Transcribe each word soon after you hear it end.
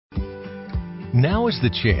Now is the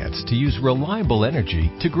chance to use reliable energy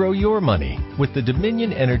to grow your money with the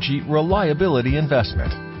Dominion Energy Reliability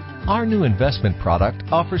Investment. Our new investment product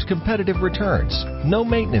offers competitive returns, no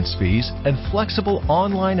maintenance fees, and flexible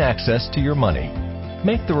online access to your money.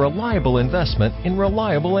 Make the reliable investment in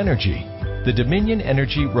reliable energy. The Dominion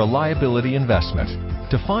Energy Reliability Investment.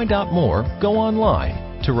 To find out more, go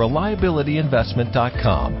online to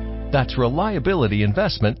reliabilityinvestment.com. That's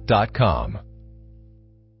reliabilityinvestment.com.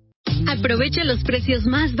 Aprovecha los precios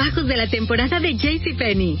más bajos de la temporada de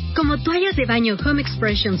JCPenney. Como toallas de baño Home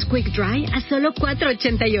Expressions Quick Dry a solo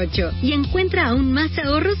 $4.88. Y encuentra aún más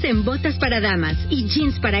ahorros en botas para damas y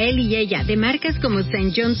jeans para él y ella de marcas como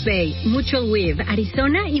St. John's Bay, Mutual Weave,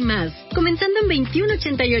 Arizona y más. Comenzando en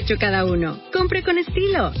 $21.88 cada uno. Compre con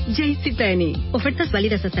estilo. JCPenney. Ofertas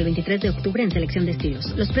válidas hasta el 23 de octubre en selección de estilos.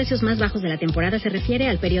 Los precios más bajos de la temporada se refiere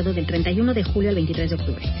al periodo del 31 de julio al 23 de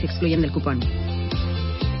octubre. Se excluyen del cupón.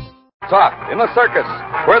 Talk in the circus,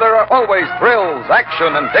 where there are always thrills,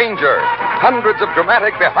 action, and danger. Hundreds of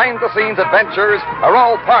dramatic behind-the-scenes adventures are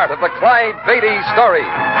all part of the Clyde Beatty story.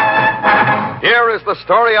 Here is the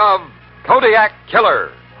story of Kodiak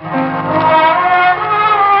Killer.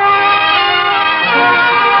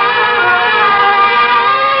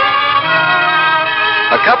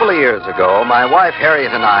 A couple of years ago, my wife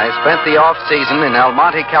Harriet and I spent the off-season in El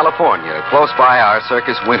Monte, California, close by our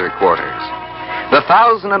circus winter quarters. The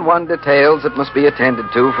 1,001 details that must be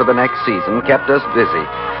attended to for the next season kept us busy,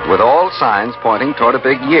 with all signs pointing toward a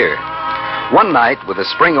big year. One night, with the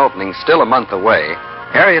spring opening still a month away,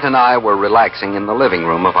 Harriet and I were relaxing in the living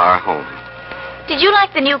room of our home. Did you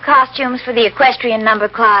like the new costumes for the equestrian number,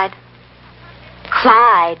 Clyde?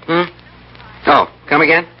 Clyde. Oh, come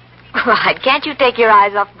again? Clyde, can't you take your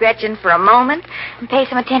eyes off Gretchen for a moment and pay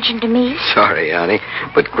some attention to me? Sorry, honey,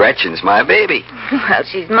 but Gretchen's my baby. Well,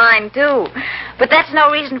 she's mine, too. But that's no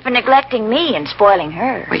reason for neglecting me and spoiling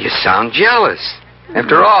her. Well, you sound jealous.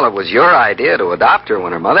 After all, it was your idea to adopt her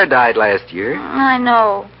when her mother died last year. I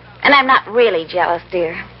know. And I'm not really jealous,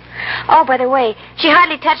 dear. Oh, by the way, she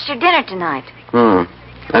hardly touched her dinner tonight.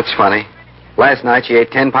 That's funny. Last night she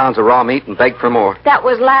ate 10 pounds of raw meat and begged for more. That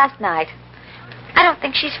was last night. I don't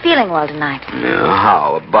think she's feeling well tonight. Now,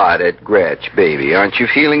 how about it, Gretch, baby? Aren't you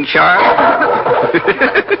feeling sharp?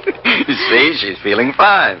 See, she's feeling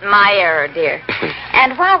fine. My error, dear.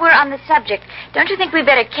 And while we're on the subject, don't you think we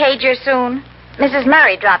better cage her soon? Mrs.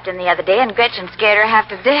 Murray dropped in the other day, and Gretchen scared her half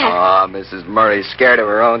to death. Oh, Mrs. Murray's scared of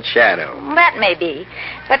her own shadow. That may be.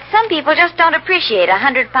 But some people just don't appreciate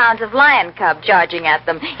 100 pounds of lion cub charging at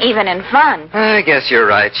them, even in fun. I guess you're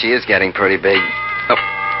right. She is getting pretty big. Oh,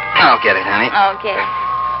 I'll get it, honey. Okay.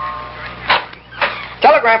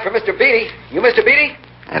 Telegram for Mr. Beatty. You Mr. Beatty?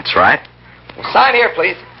 That's right. Well, sign here,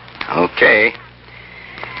 please. Okay.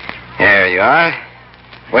 There you are.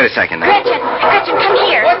 Wait a second now. Gretchen, come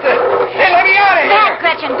here. What the? Hey, let me out of here. Back,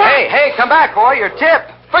 Gretchen, back. Hey, come back, boy. Your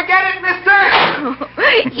tip. Forget it, mister.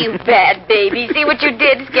 You bad baby. See what you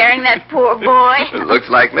did scaring that poor boy? It looks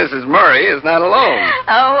like Mrs. Murray is not alone.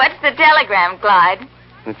 Oh, what's the telegram, Clyde?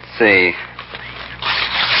 Let's see.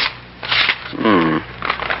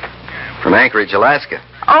 From Anchorage, Alaska.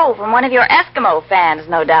 Oh, from one of your Eskimo fans,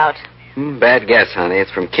 no doubt. Bad guess, honey.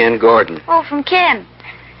 It's from Ken Gordon. Oh, from Ken.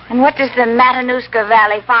 And what does the Matanuska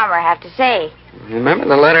Valley farmer have to say? Remember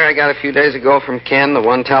the letter I got a few days ago from Ken, the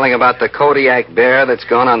one telling about the Kodiak bear that's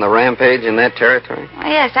gone on the rampage in that territory? Oh,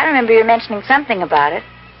 yes, I remember you mentioning something about it.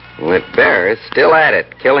 Well, that bear is still at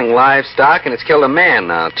it, killing livestock, and it's killed a man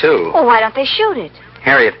now, too. Well, why don't they shoot it?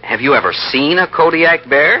 Harriet, have you ever seen a Kodiak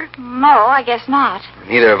bear? No, I guess not.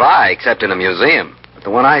 Neither have I, except in a museum. But the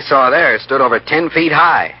one I saw there stood over 10 feet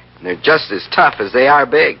high, and they're just as tough as they are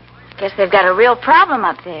big. Guess they've got a real problem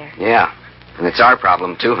up there. Yeah, and it's our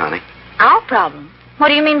problem, too, honey. Our problem? What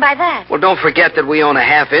do you mean by that? Well, don't forget that we own a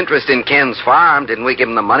half interest in Ken's farm. Didn't we give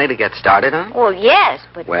him the money to get started on? Well, yes,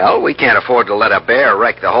 but... Well, we can't afford to let a bear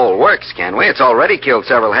wreck the whole works, can we? It's already killed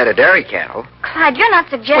several head of dairy cattle. Clyde, you're not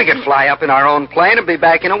suggesting... We could fly up in our own plane and be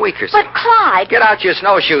back in a week or so. But, Clyde... Get out your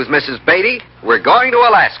snowshoes, Mrs. Beatty. We're going to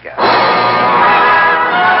Alaska.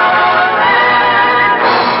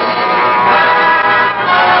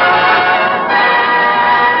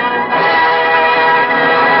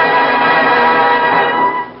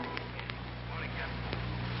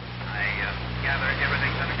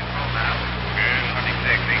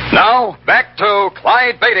 Now, back to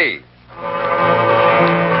Clyde Beatty.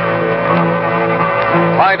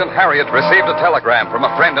 Clyde and Harriet received a telegram from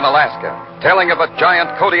a friend in Alaska telling of a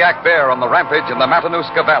giant Kodiak bear on the rampage in the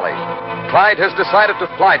Matanuska Valley. Clyde has decided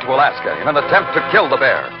to fly to Alaska in an attempt to kill the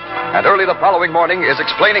bear, and early the following morning is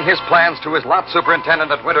explaining his plans to his lot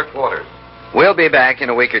superintendent at winter quarters. We'll be back in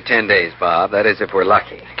a week or 10 days, Bob. That is if we're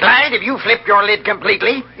lucky. Clyde, if you flipped your lid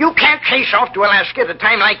completely, you can't chase off to Alaska at a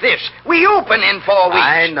time like this. We open in 4 weeks.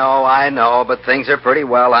 I know, but things are pretty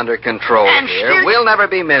well under control And here. still- We'll never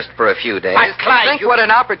be missed for a few days. But, Clyde, Think what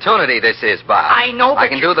an opportunity this is, Bob. I know, but I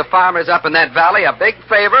can do the farmers up in that valley a big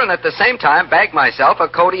favor and at the same time bag myself a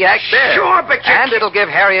Kodiak bear. Sure, but you... And it'll give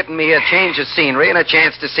Harriet and me a change of scenery and a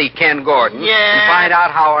chance to see Ken Gordon Yeah. and find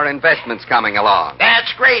out how our investment's coming along.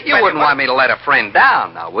 That's great, You wouldn't want me to let a friend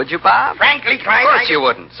down, now, would you, Bob? Frankly, Clyde, Of course you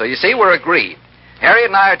wouldn't. So you see, we're agreed. Harriet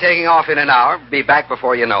and I are taking off in an hour. Be back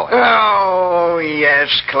before you know it. Oh, yes,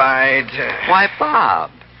 Clyde. Why, Bob,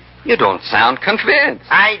 you don't sound convinced.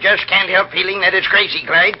 I just can't help feeling that it's crazy,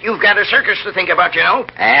 Clyde. You've got a circus to think about, you know.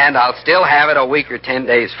 And I'll still have it a week or 10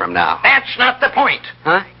 days from now. That's not the point.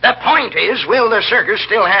 Huh? The point is, will the circus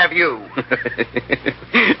still have you?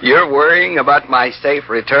 You're worrying about my safe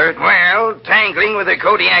return? Well, tangling with a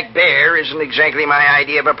Kodiak bear isn't exactly my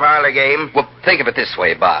idea of a parlor game. Well, think of it this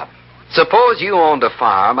way, Bob. Suppose you owned a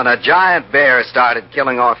farm and a giant bear started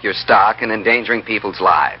killing off your stock and endangering people's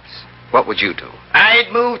lives. What would you do?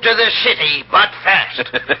 I'd move to the city, but fast.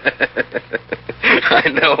 I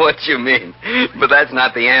know what you mean, but that's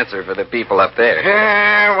not the answer for the people up there.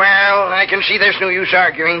 Well, I can see there's no use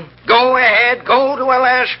arguing. Go ahead, go to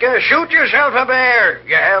Alaska, shoot yourself a bear.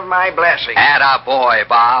 You have my blessing. Atta boy,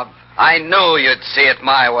 Bob. I knew you'd see it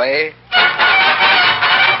my way.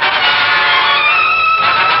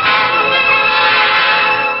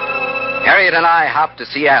 Harriet and I hopped to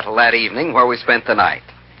Seattle that evening, where we spent the night.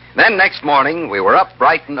 Then next morning, we were up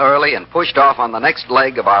bright and early and pushed off on the next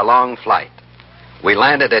leg of our long flight. We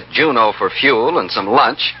landed at Juneau for fuel and some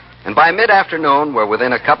lunch, and by mid-afternoon, we're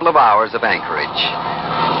within a couple of hours of Anchorage.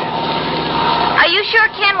 Are you sure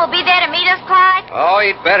Ken will be there to meet us, Clyde? Oh,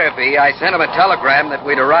 he'd better be. I sent him a telegram that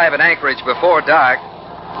we'd arrive at Anchorage before dark.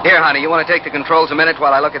 Here, honey, you want to take the controls a minute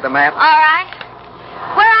while I look at the map? All right.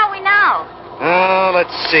 Where are we now? Oh,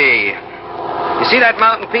 let's see. You see that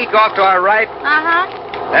mountain peak off to our right?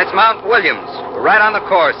 Uh-huh. That's Mount Williams. We're right on the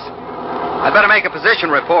course. I'd better make a position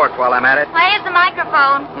report while I'm at it. Well, here's the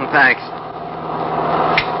microphone. Thanks.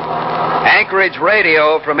 Anchorage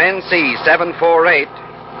radio from NC 748.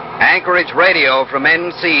 Anchorage radio from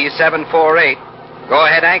NC 748. Go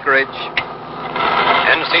ahead, Anchorage.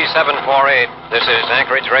 NC 748, this is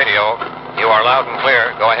Anchorage radio. You are loud and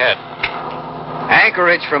clear. Go ahead.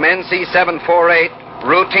 Anchorage from NC 748.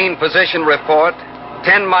 Routine position report.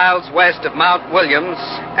 10 miles west of Mount Williams,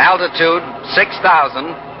 altitude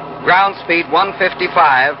 6,000, ground speed 155,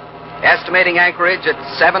 estimating anchorage at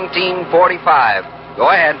 1745. Go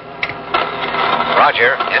ahead.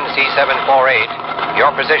 Roger, NC 748. Your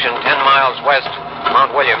position 10 miles west,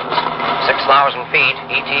 Mount Williams, 6,000 feet,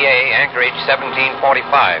 ETA, anchorage 1745.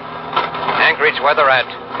 Anchorage weather at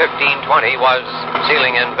 1520 was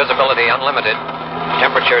ceiling and visibility unlimited,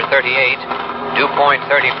 temperature 38, dew point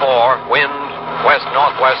 34, wind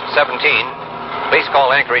west-northwest 17. Please call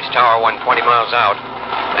Anchorage Tower 120 miles out.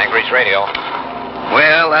 Anchorage radio.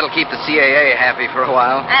 Well, that'll keep the CAA happy for a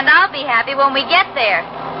while. And I'll be happy when we get there.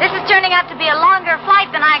 This is turning out to be a longer flight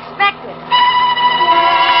than I expected.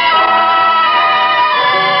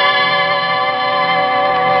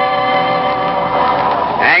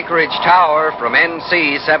 Anchorage Tower from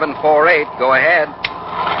NC 748. Go ahead.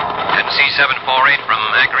 NC 748 from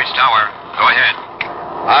Anchorage Tower. Go ahead.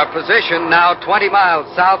 Our position now 20 miles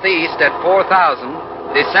southeast at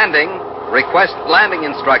 4,000. Descending. Request landing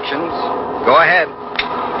instructions. Go ahead.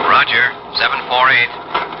 Roger,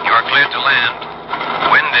 748. You are cleared to land.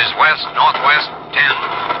 Wind is west-northwest 10.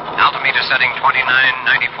 Altimeter setting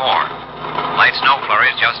 2994. Light snow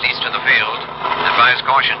flurries just east of the field. Advise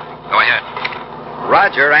caution. Go ahead.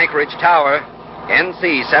 Roger, Anchorage Tower.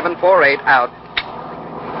 NC 748 out.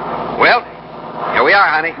 Well, here we are,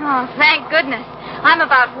 honey. Oh, thank goodness. I'm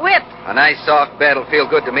about whipped. A nice soft bed will feel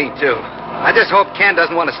good to me, too. I just hope Ken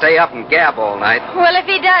doesn't want to stay up and gab all night. Well, if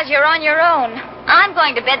he does, you're on your own. I'm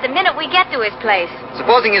going to bed the minute we get to his place.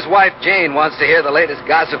 Supposing his wife, Jane, wants to hear the latest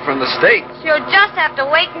gossip from the States. She'll just have to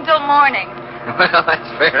wait until morning. Well, that's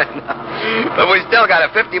fair enough. But we still got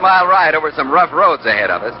a 50-mile ride over some rough roads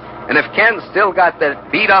ahead of us. And if Ken's still got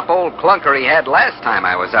that beat-up old clunker he had last time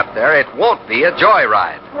I was up there, it won't be a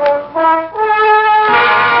joyride.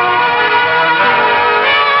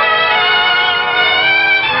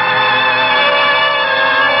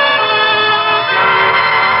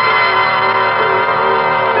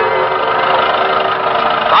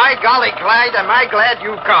 By golly, Clyde, am I glad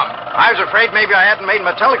you come. I was afraid maybe I hadn't made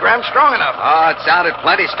my telegram strong enough. Oh, it sounded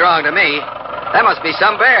plenty strong to me. That must be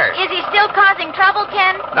some bear. Is he still causing trouble,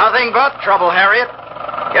 Ken? Nothing but trouble, Harriet.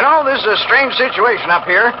 You know, this is a strange situation up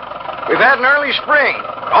here. We've had an early spring.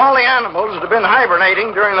 All the animals that have been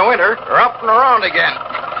hibernating during the winter are up and around again.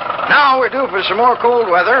 Now we're due for some more cold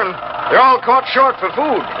weather, and they're all caught short for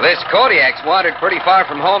food. This Kodiak's wandered pretty far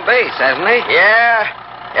from home base, hasn't he?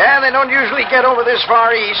 Yeah, they don't usually get over this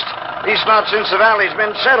far east. At least not since the valley's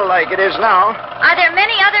been settled like it is now. Are there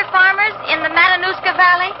many other farmers in the Matanuska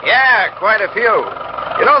Valley? Yeah, quite a few.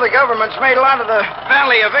 You know, the government's made a lot of the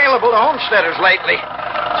valley available to homesteaders lately.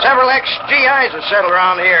 Several ex-GIs have settled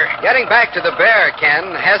around here. Getting back to the bear,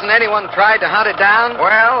 Ken, hasn't anyone tried to hunt it down?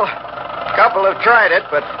 Well, a couple have tried it,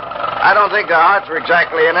 but I don't think their hearts were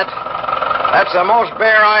exactly in it. That's the most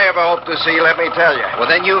bear I ever hope to see, let me tell you. Well,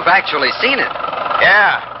 then you've actually seen it.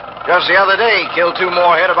 Yeah. Just the other day, he killed 2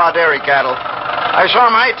 more head of our dairy cattle. I saw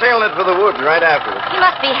him hightailing it for the woods right afterward. He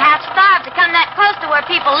must be half starved to come that close to where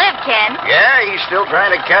people live, Ken. Yeah, he's still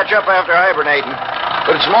trying to catch up after hibernating.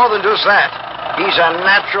 But it's more than just that. He's a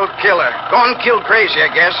natural killer. Gone killed crazy,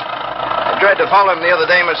 I guess. I tried to follow him the other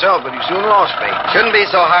day myself, but he soon lost me. Shouldn't be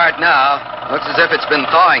so hard now. Looks as if it's been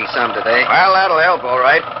thawing some today. Well, that'll help, all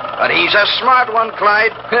right. But he's a smart one,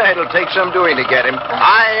 Clyde. It'll take some doing to get him.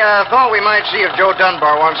 I thought we might see if Joe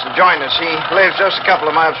Dunbar wants to join us. He lives just a couple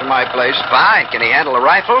of miles from my place. Fine. Can he handle a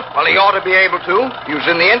rifle? Well, he ought to be able to. He was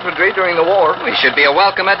in the infantry during the war. He should be a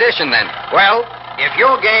welcome addition, then. Well, if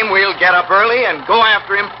you're game, we'll get up early and go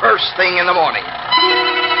after him first thing in the morning.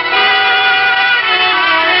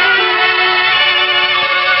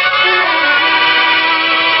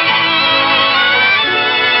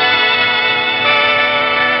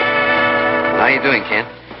 How you doing, Ken?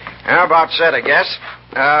 How about set, I guess.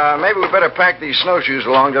 Maybe we better pack these snowshoes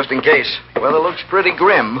along just in case. Weather looks pretty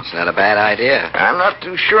grim. It's not a bad idea. I'm not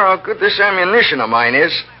too sure how good this ammunition of mine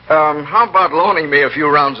is. How about loaning me a few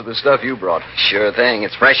rounds of the stuff you brought? Sure thing.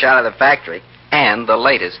 It's fresh out of the factory. And the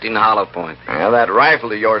latest in hollow point. Well, that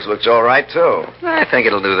rifle of yours looks all right, too. I think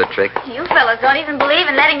it'll do the trick. You fellas don't even believe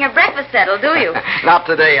in letting your breakfast settle, do you? Not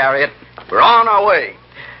today, Harriet. We're on our way.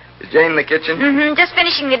 Is Jane in the kitchen? Mm-hmm. Just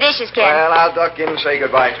finishing the dishes, Ken. Well, I'll duck in and say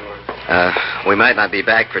goodbye to her. We might not be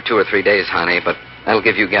back for 2 or 3 days, honey, but that'll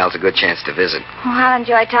give you gals a good chance to visit. Oh, I'll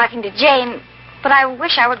enjoy talking to Jane, but I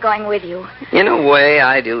wish I were going with you. In a way,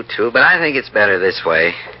 I do, too, but I think it's better this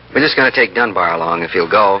way. We're just going to take Dunbar along if he'll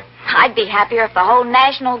go. I'd be happier if the whole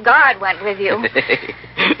National Guard went with you.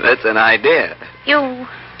 That's an idea. You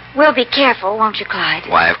will be careful, won't you, Clyde?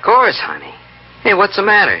 Why, of course, honey. Hey, what's the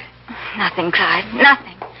matter? Nothing, Clyde.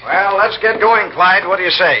 Nothing. Well, let's get going, Clyde. What do you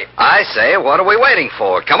say? I say, what are we waiting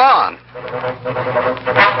for? Come on.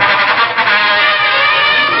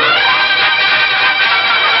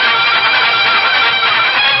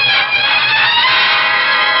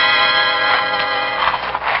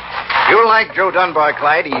 You'll like Joe Dunbar,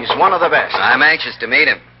 Clyde. He's one of the best. I'm anxious to meet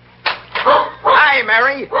him. Hi,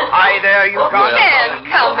 Mary. Hi there, Yukon. Ken,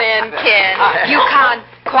 come in, Ken. Yukon,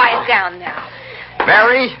 quiet down now.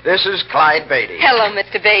 Mary, this is Clyde Beatty. Hello,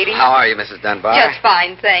 Mr. Beatty. How are you, Mrs. Dunbar? Just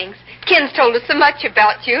fine, thanks. Ken's told us so much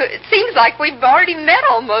about you. It seems like we've already met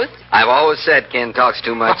almost. I've always said Ken talks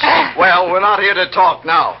too much. Well, we're not here to talk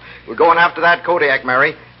now. We're going after that Kodiak,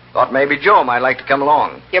 Mary. Thought maybe Joe might like to come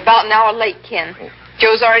along. You're about an hour late, Ken.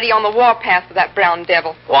 Joe's already on the warpath with that brown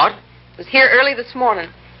devil. What? Was here early this morning.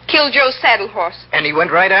 Killed Joe's saddle horse. And he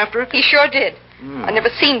went right after it? He sure did. I never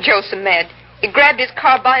seen Joe so mad. He grabbed his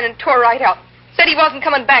carbine and tore right out. Said he wasn't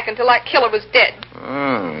coming back until that killer was dead.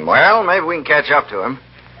 Well, maybe we can catch up to him.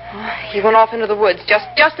 He went off into the woods, just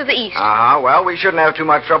to the east. Well, we shouldn't have too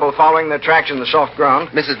much trouble following the tracks in the soft ground.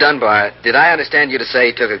 Mrs. Dunbar, did I understand you to say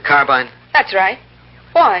he took a carbine? That's right.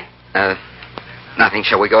 Why? Nothing.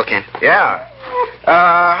 Shall we go, Ken? Yeah.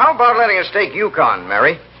 How about letting us take Yukon,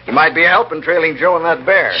 Mary? He might be a help in trailing Joe and that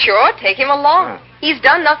bear. Sure, take him along. He's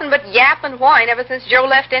done nothing but yap and whine ever since Joe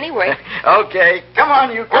left anyway. Okay. Come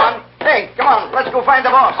on, Yukon. Hey, come on. Let's go find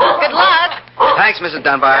the boss. Good luck. Thanks, Mrs.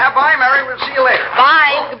 Dunbar. Yeah, bye, Mary. We'll see you later.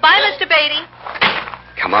 Bye. Goodbye, Mr. Beatty.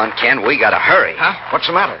 Come on, Ken. We gotta hurry. Huh? What's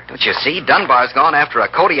the matter? Don't you see? Dunbar's gone after a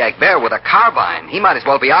Kodiak bear with a carbine. He might as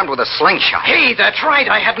well be armed with a slingshot. Hey, that's right.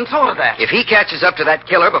 I hadn't thought of that. If he catches up to that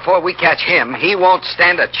killer before we catch him, he won't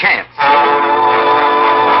stand a chance.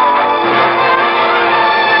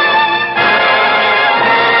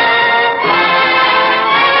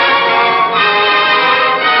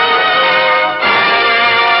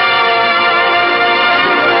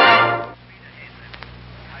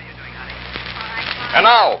 And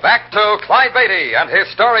now, back to Clyde Beatty and his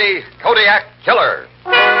story, Kodiak Killer.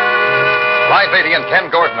 Clyde Beatty and Ken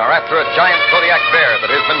Gordon are after a giant Kodiak bear that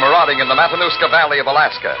has been marauding in the Matanuska Valley of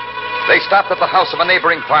Alaska. They stopped at the house of a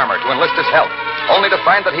neighboring farmer to enlist his help, only to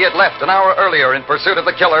find that he had left an hour earlier in pursuit of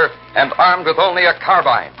the killer and armed with only a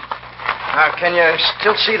carbine. Can you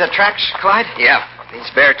still see the tracks, Clyde? Yeah, these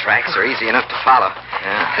bear tracks are easy enough to follow.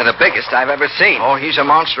 Yeah. They're the biggest I've ever seen. Oh, he's a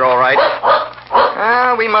monster, all right.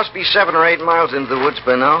 We must be 7 or 8 miles into the woods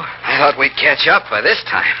by now. I thought we'd catch up by this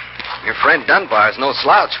time. Your friend Dunbar's no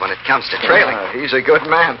slouch when it comes to trailing. He's a good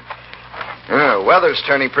man. Weather's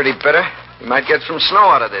turning pretty bitter. We might get some snow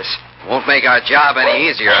out of this. Won't make our job any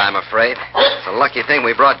easier, I'm afraid. It's a lucky thing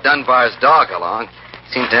we brought Dunbar's dog along.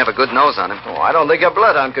 Seems to have a good nose on him. Oh, I don't think a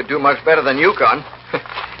bloodhound could do much better than Yukon.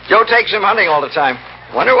 Joe takes him hunting all the time.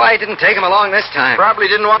 Wonder why he didn't take him along this time.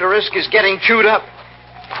 Probably didn't want to risk his getting chewed up.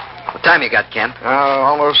 What time you got, Ken?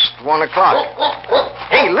 Almost 1 o'clock.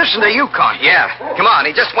 Hey, listen to Yukon. Yeah. Come on,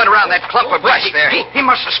 he just went around that clump of brush there. He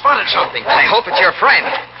must have spotted something. I hope it's your friend.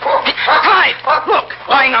 Clyde, look,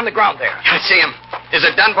 lying on the ground there. I see him. Is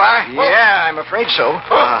it Dunbar? Yeah, I'm afraid so.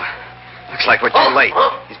 Looks like we're too late.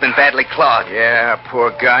 He's been badly clawed. Yeah,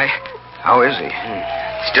 poor guy. How is he?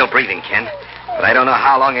 Still breathing, Ken. But I don't know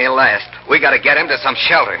how long he'll last. We got to get him to some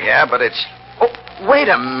shelter. Yeah, but it's... Oh, wait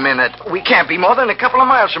a minute. We can't be more than a couple of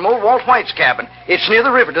miles from old Walt White's cabin. It's near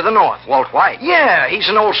the river to the north. Walt White? Yeah, he's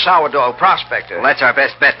an old sourdough prospector. Well, that's our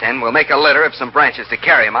best bet, then. We'll make a litter of some branches to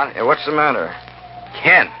carry him on. Yeah, what's the matter?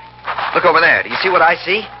 Ken, look over there. Do you see what I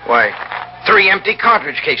see? Why, 3 empty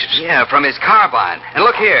cartridge cases. Yeah, from his carbine. And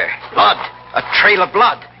look here. Blood. A trail of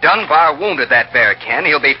blood. Dunbar wounded that bear, Ken.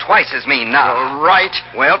 He'll be twice as mean now. You're right.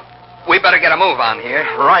 Well, we better get a move on here.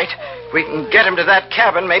 Right. If we can get him to that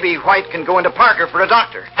cabin, maybe White can go into Parker for a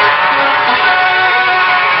doctor.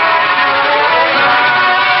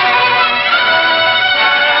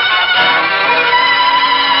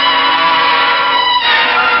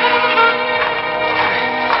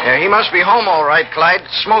 Yeah, he must be home all right, Clyde.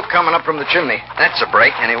 Smoke coming up from the chimney. That's a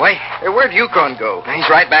break, anyway. Hey, where'd Yukon go? He's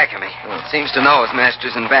right back at me. Seems to know his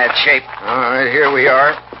master's in bad shape. All right, here we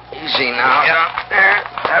are. Easy now. Yeah, there.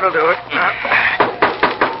 That'll do it.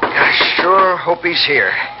 I sure hope he's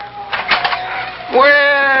here.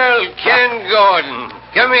 Well, Ken Gordon,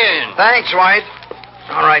 come in. Thanks, White.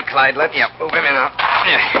 All right, Clyde, let's move him in now.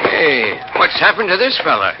 Hey, what's happened to this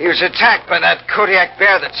fella? He was attacked by that Kodiak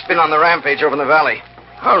bear that's been on the rampage over in the valley.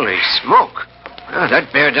 Holy smoke.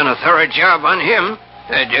 That bear done a thorough job on him.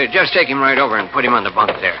 Just take him right over and put him on the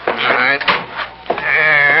bunk there. All right.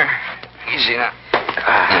 There. Easy now.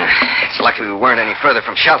 It's lucky we weren't any further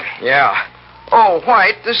from shelter. Yeah. Oh,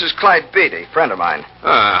 White, this is Clyde Beatty, friend of mine.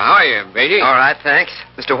 How are you, Beatty? All right, thanks.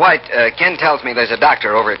 Mr. White, Ken tells me there's a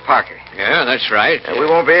doctor over at Parker. Yeah, that's right. We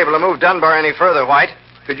won't be able to move Dunbar any further, White.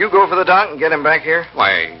 Could you go for the doc and get him back here?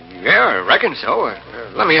 Why, yeah, I reckon so.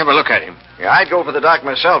 Let me have a look at him. Yeah, I'd go for the doc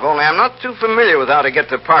myself, only I'm not too familiar with how to get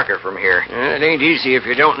to Parker from here. It ain't easy if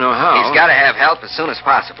you don't know how. He's got to have help as soon as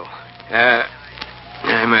possible.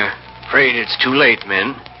 I'm afraid it's too late,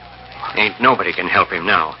 men. Ain't nobody can help him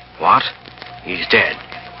now. What? He's dead.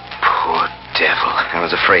 Poor devil. I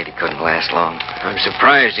was afraid he couldn't last long. I'm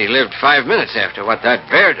surprised he lived 5 minutes after what that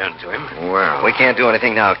bear done to him. Well, We can't do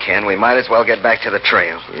anything now, Ken. We might as well get back to the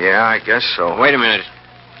trail. yeah, I guess so. Wait a minute.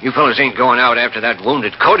 You fellas ain't going out after that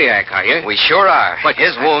wounded Kodiak, are you? We sure are. But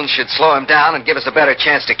his wounds should slow him down and give us a better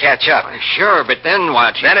chance to catch up. Sure, but then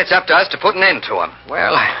what? Then it's up to us to put an end to him.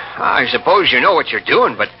 Well, I suppose you know what you're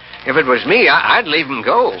doing, but if it was me, I'd leave him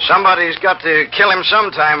go. Somebody's got to kill him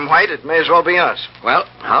sometime, White. It may as well be us. Well,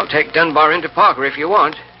 I'll take Dunbar into Parker if you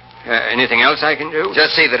want. Anything else I can do?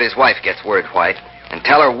 Just see that his wife gets word, White, and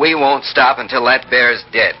tell her we won't stop until that bear's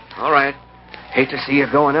dead. All right. Hate to see you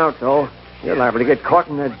going out, though. You're liable to get caught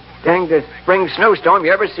in the dangest spring snowstorm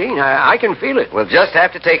you ever seen. I can feel it. We'll just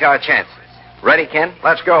have to take our chances. Ready, Ken?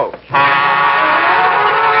 Let's go.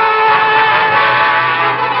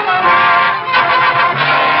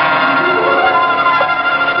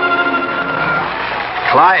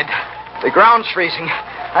 Clyde, the ground's freezing.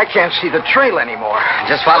 I can't see the trail anymore.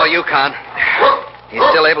 Just follow Yukon. He's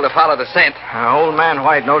still able to follow the scent. Old man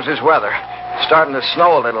White knows his weather. It's starting to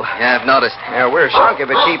snow a little. Yeah, I've noticed. Yeah, we're sunk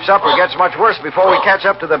if it keeps up or gets much worse before we catch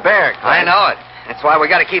up to the bear. I know it. That's why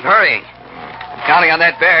we got to keep hurrying. I'm counting on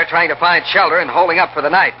that bear trying to find shelter and holding up for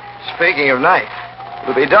the night. Speaking of night,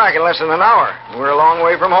 it'll be dark in less than an hour. We're a long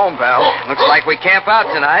way from home, pal. Looks like we camp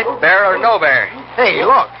out tonight, bear or no bear. Hey,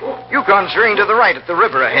 look. Yukon's veering to the right at the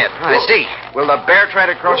river ahead. I see. Will the bear try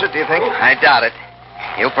to cross it, do you think? I doubt it.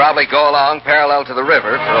 He'll probably go along parallel to the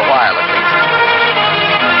river for a while at least.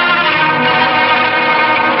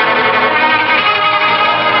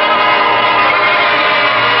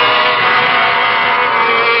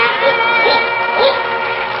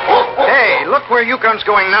 Look where Yukon's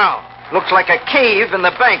going now. Looks like a cave in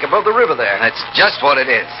the bank above the river there. That's just what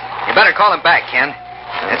it is. You better call him back, Ken.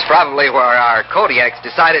 That's probably where our Kodiaks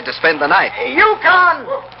decided to spend the night. Hey, Yukon!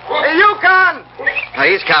 Hey, Yukon! Oh,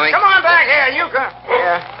 he's coming. Come on back here, Yukon.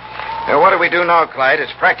 Yeah. Now, what do we do now, Clyde?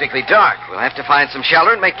 It's practically dark. We'll have to find some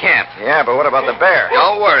shelter and make camp. Yeah, but what about the bear?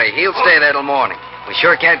 Don't worry. He'll stay there till morning. We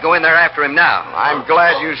sure can't go in there after him now. I'm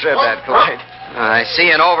glad you said that, Clyde. I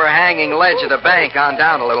see an overhanging ledge of the bank on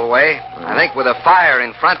down a little way. I think with a fire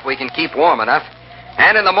in front, we can keep warm enough.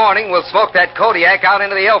 And in the morning, we'll smoke that Kodiak out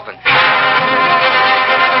into the open.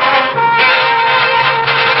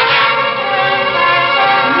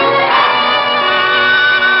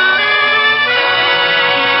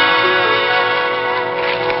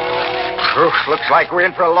 Looks like we're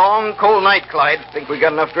in for a long, cold night, Clyde. Think we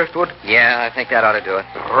got enough driftwood? Yeah, I think that ought to do it.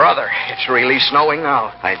 Brother, it's really snowing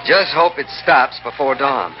now. I just hope it stops before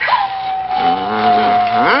dawn.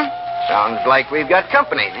 Mm-hmm. Sounds like we've got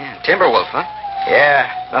company. Yeah, Timberwolf, huh?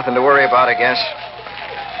 Yeah, nothing to worry about, I guess.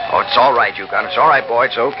 Oh, it's all right, Yukon. It's all right, boy.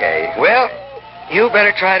 It's okay. Well, you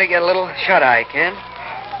better try to get a little shut-eye, Ken.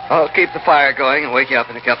 I'll keep the fire going and wake you up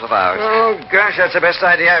in a couple of hours. Oh, gosh, that's the best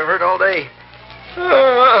idea I've heard all day.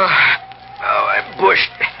 Oh, I'm bushed.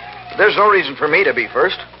 There's no reason for me to be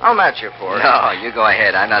first. I'll match you for it. No, you go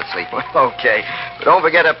ahead. I'm not sleeping. Okay. But don't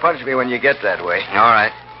forget to punch me when you get that way. All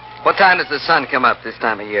right. What time does the sun come up this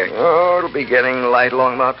time of year? Oh, it'll be getting light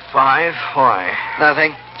along about 5. Why?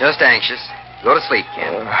 Nothing. Just anxious. Go to sleep,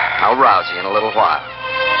 Ken. I'll rouse you in a little while.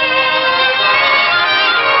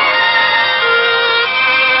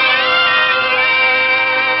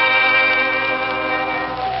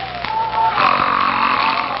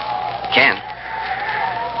 Ken.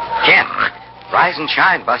 Rise and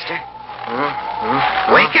shine, Buster.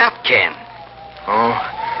 Wake up, Ken. Oh,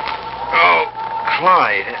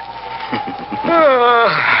 Clyde.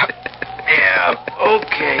 Yeah,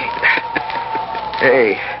 okay.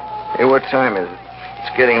 Hey, what time is it?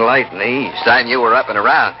 It's getting light in the east. It's time you were up and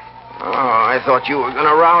around. Oh, I thought you were going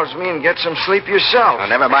to rouse me and get some sleep yourself. Oh,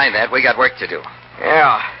 never mind that. We got work to do.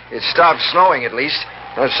 Yeah, it stopped snowing at least.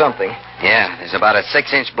 That's something. Yeah, there's about a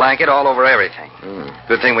 6-inch blanket all over everything.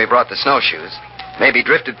 Good thing we brought the snowshoes. Maybe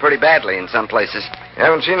drifted pretty badly in some places. You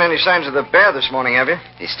haven't seen any signs of the bear this morning, have you?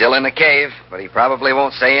 He's still in the cave, but he probably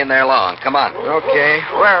won't stay in there long. Come on. Okay.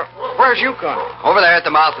 Where's Yukon? Over there at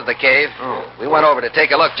the mouth of the cave. Oh. We went over to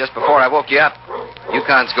take a look just before I woke you up.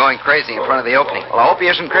 Yukon's going crazy in front of the opening. Well, I hope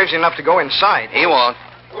he isn't crazy enough to go inside. He won't.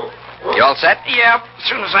 You all set? Yeah, as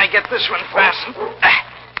soon as I get this one fastened.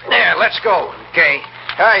 There, let's go. Okay.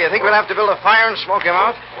 You think we'll have to build a fire and smoke him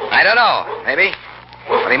out? I don't know. Maybe.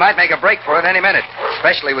 But he might make a break for it any minute,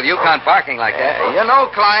 especially with Yukon barking like that. You know,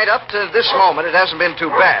 Clyde, up to this moment, it hasn't been too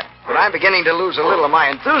bad. But I'm beginning to lose a little of my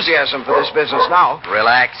enthusiasm for this business now.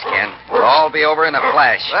 Relax, Ken. It'll all be over in a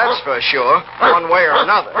flash. That's for sure, one way or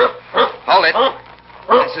another. Hold it.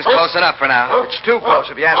 This is close enough for now. It's too close,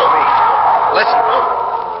 if you ask me. Listen.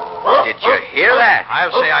 Did you hear that?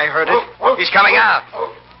 I'll say I heard it. He's coming out.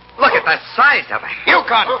 Look at the size of him.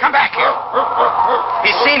 Yukon, come back here.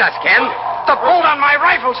 He's seen us, Ken. The bolt on my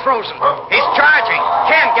rifle's frozen. He's charging.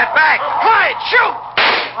 Ken, get back. Clyde, shoot!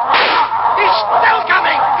 He's still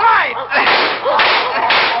coming! Clyde!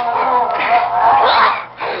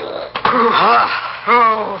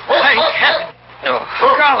 Oh, thank heaven. Oh.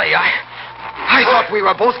 Golly, I thought we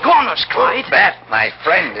were both goners, Clyde. That, my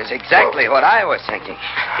friend, is exactly what I was thinking.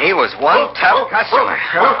 He was one tough customer.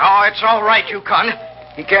 Oh, it's all right, Yukon.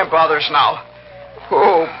 He can't bother us now.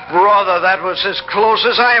 Oh, brother, that was as close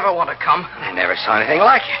as I ever want to come. I never saw anything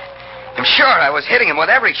like it. I'm sure I was hitting him with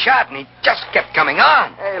every shot, and he just kept coming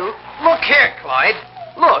on. Hey, look here, Clyde.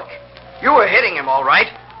 Look. You were hitting him, all right.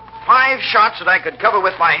 5 shots that I could cover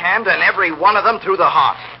with my hand, and every one of them through the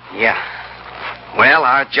heart. Yeah. Well,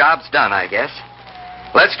 our job's done, I guess.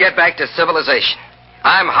 Let's get back to civilization.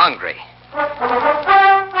 I'm hungry.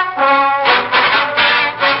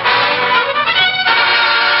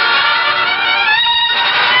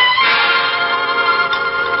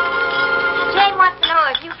 Jane wants to know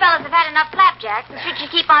if you fellas have had enough flapjacks, or should you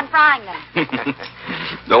keep on frying them?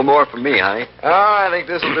 No more from me, honey. Oh, I think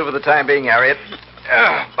this will do for the time being, Harriet.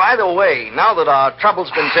 By the way, now that our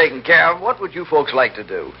trouble's been taken care of, what would you folks like to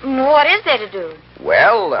do? What is there to do?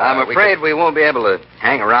 Well, I'm afraid we won't be able to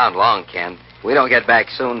hang around long, Ken. If we don't get back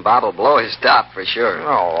soon, Bob will blow his top for sure.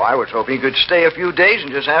 Oh, I was hoping you could stay a few days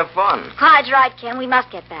and just have fun. Clyde's right, Ken. We must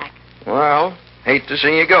get back. Well, hate to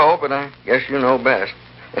see you go, but I guess you know best.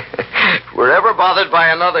 If we're ever bothered by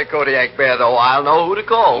another Kodiak bear, though, I'll know who to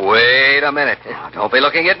call. Wait a minute. Now, don't be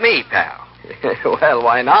looking at me, pal. Well,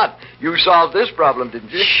 why not? You solved this problem, didn't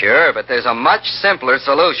you? Sure, but there's a much simpler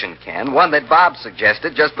solution, Ken. One that Bob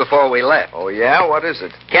suggested just before we left. Oh, yeah? What is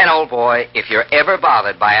it? Ken, old boy, if you're ever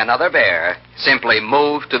bothered by another bear, simply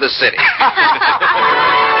move to the city.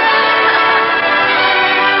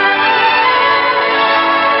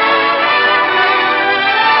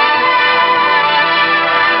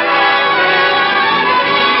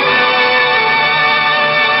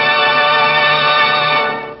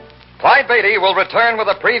 Beatty will return with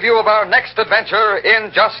a preview of our next adventure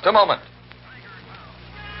in just a moment.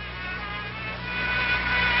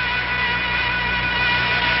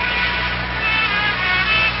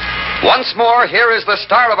 Once more, here is the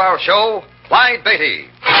star of our show, Clyde Beatty.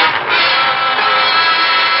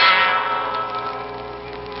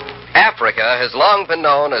 Africa has long been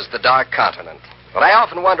known as the Dark Continent, but I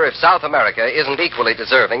often wonder if South America isn't equally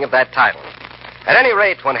deserving of that title. At any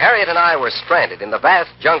rate, when Harriet and I were stranded in the vast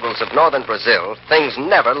jungles of northern Brazil, things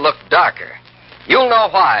never looked darker. You'll know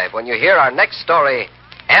why when you hear our next story,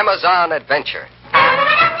 Amazon Adventure.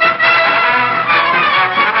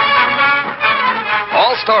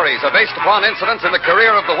 All stories are based upon incidents in the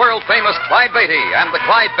career of the world-famous Clyde Beatty and the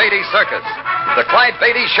Clyde Beatty Circus. The Clyde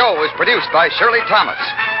Beatty Show is produced by Shirley Thomas.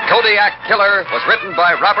 Kodiak Killer was written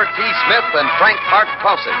by Robert T. Smith and Frank Hart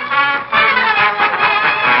Clausage.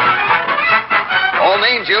 All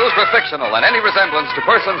names used were fictional, and any resemblance to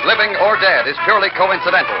persons living or dead is purely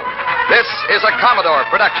coincidental. This is a Commodore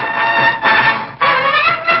production.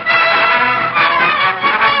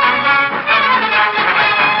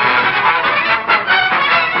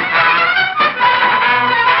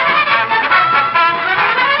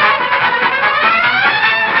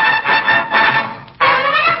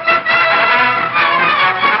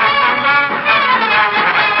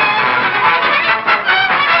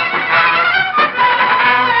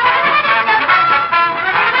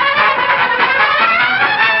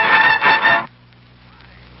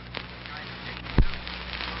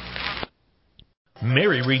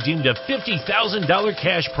 Mary redeemed a $50,000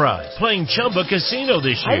 cash prize playing Chumba Casino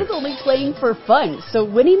this year. I was only playing for fun, so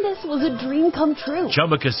winning this was a dream come true.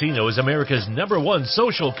 Chumba Casino is America's #1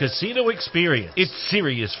 social casino experience. It's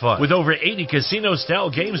serious fun. With over 80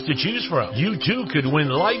 casino-style games to choose from, you too could win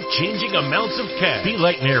life-changing amounts of cash. Be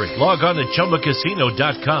like Mary. Log on to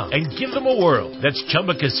ChumbaCasino.com and give them a whirl. That's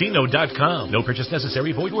ChumbaCasino.com. No purchase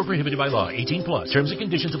necessary. Void or prohibited by law. 18+. Terms and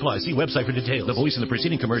conditions apply. See website for details. The voice in the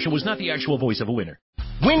preceding commercial was not the actual voice of a winner.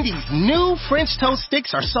 Wendy's new French toast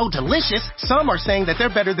sticks are so delicious, some are saying that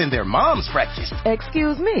they're better than their mom's breakfast.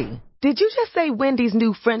 Excuse me. Did you just say Wendy's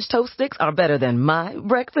new French toast sticks are better than my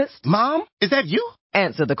breakfast? Mom, is that you?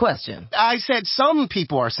 Answer the question. I said some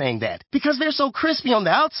people are saying that because they're so crispy on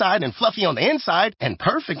the outside and fluffy on the inside and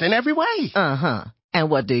perfect in every way. Uh-huh. And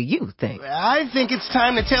what do you think? I think it's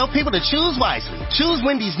time to tell people to choose wisely. Choose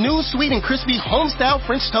Wendy's new sweet and crispy home-style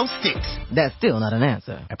French toast sticks. That's still not an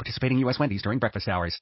answer. At participating U.S. Wendy's during breakfast hours.